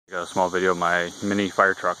A small video of my mini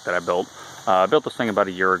fire truck that I built. I built this thing about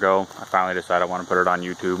a year ago. I finally decided I want to put it on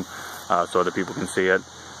YouTube so other people can see it.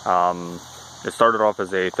 It started off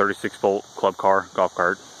as a 36-volt club car, golf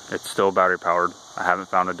cart. It's still battery powered. I haven't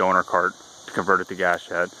found a donor cart to convert it to gas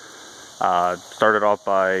yet. Started off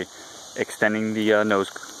by extending the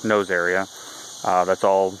nose area. That's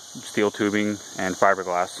all steel tubing and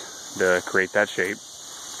fiberglass to create that shape.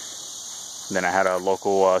 Then I had a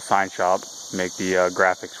local sign shop make the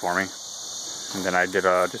graphics for me, and then I did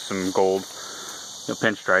just some gold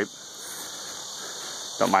pinstripe.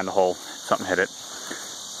 Don't mind the hole, something hit it.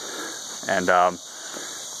 And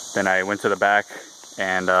then I went to the back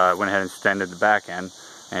and went ahead and extended the back end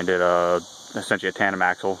and did essentially a tandem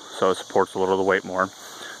axle, so it supports a little of the weight more.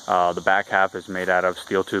 The back half is made out of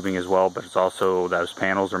steel tubing as well, but it's also, those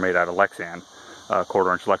panels are made out of Lexan,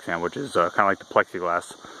 1/4-inch Lexan, which is kind of like the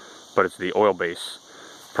plexiglass, but it's the oil base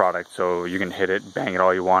product, so you can hit it, bang it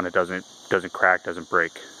all you want. It doesn't crack, doesn't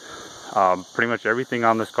break. Pretty much everything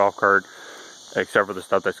on this golf cart, except for the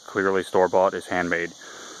stuff that's clearly store-bought, is handmade.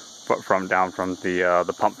 Down from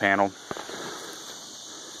the pump panel,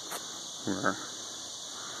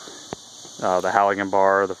 the Halligan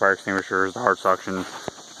bar, the fire extinguishers, the hard suction,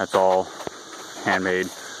 that's all handmade.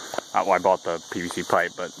 Well, I bought the PVC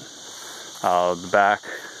pipe, but the back,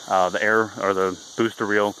 the air or the booster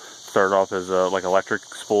reel started off as a like electric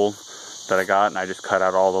spool that I got, and I just cut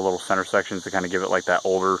out all the little center sections to kind of give it like that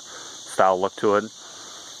older style look to it.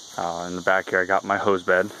 In the back here I got my hose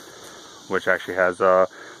bed, which actually has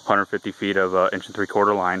 150 feet of 1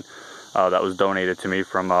 3/4 line that was donated to me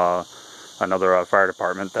from another fire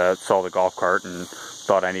department that saw the golf cart and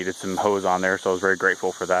thought I needed some hose on there, so I was very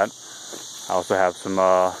grateful for that. I also have some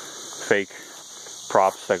fake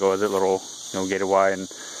props that go with it, little gated Y and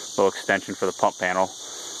little extension for the pump panel.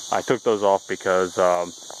 I took those off because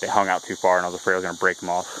they hung out too far and I was afraid I was going to break them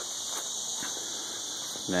off.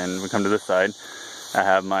 And then we come to this side. I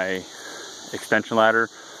have my extension ladder,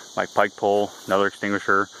 my pike pole, another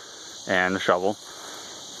extinguisher, and the shovel.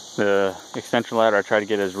 The extension ladder I try to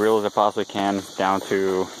get as real as I possibly can, down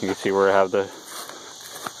to, you can see where I have the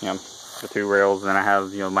the 2 rails, and then I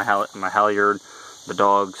have my halyard, the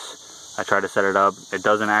dogs. I try to set it up. It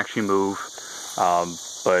doesn't actually move,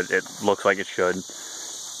 but it looks like it should.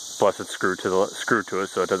 Plus it's screwed to it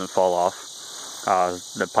so it doesn't fall off.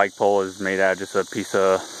 The pike pole is made out of just a piece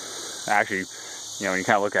of, actually, when you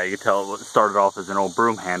kind of look at it, you can tell it started off as an old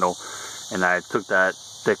broom handle, and I took that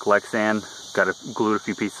thick Lexan, glued a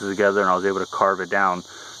few pieces together, and I was able to carve it down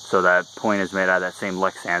so that point is made out of that same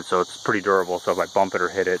Lexan, so it's pretty durable. So if I bump it or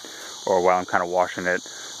hit it, or while I'm kind of washing it,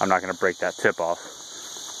 I'm not going to break that tip off.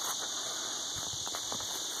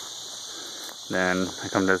 Then I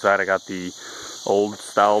come to the side, I got the old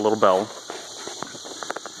style little bell,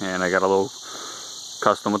 and I got a little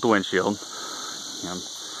custom with the windshield.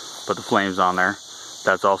 Put the flames on there.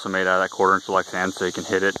 That's also made out of that 1/4-inch Lexan, so you can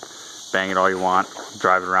hit it, bang it all you want,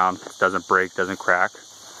 drive it around. It doesn't break, doesn't crack.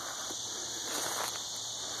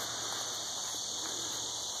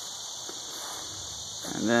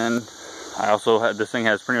 And then I also had, this thing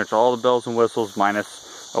has pretty much all the bells and whistles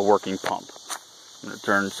minus a working pump. I'm going to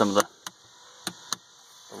turn some of the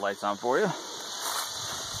lights on for you.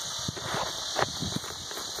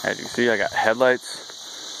 As you can see, I got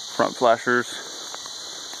headlights, front flashers.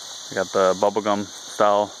 I got the bubblegum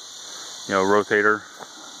style, rotator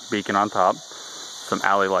beacon on top. Some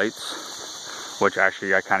alley lights, which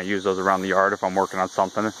actually I kind of use those around the yard if I'm working on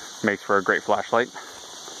something. It makes for a great flashlight.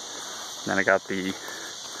 Then I got the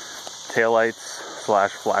tail lights /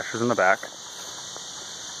 flashers in the back.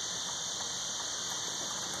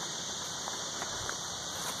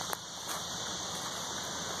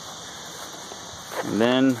 And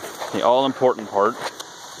then the all-important part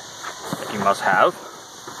that you must have,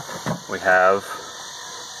 we have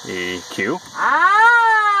the cue.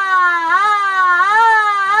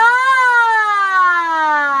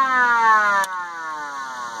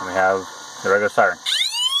 And we have the regular siren.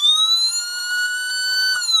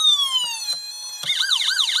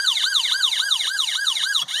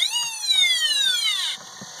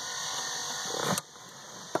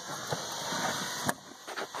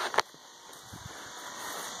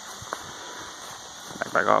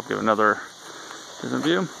 Back off, give another distant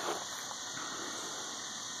view.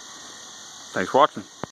 Thanks for watching.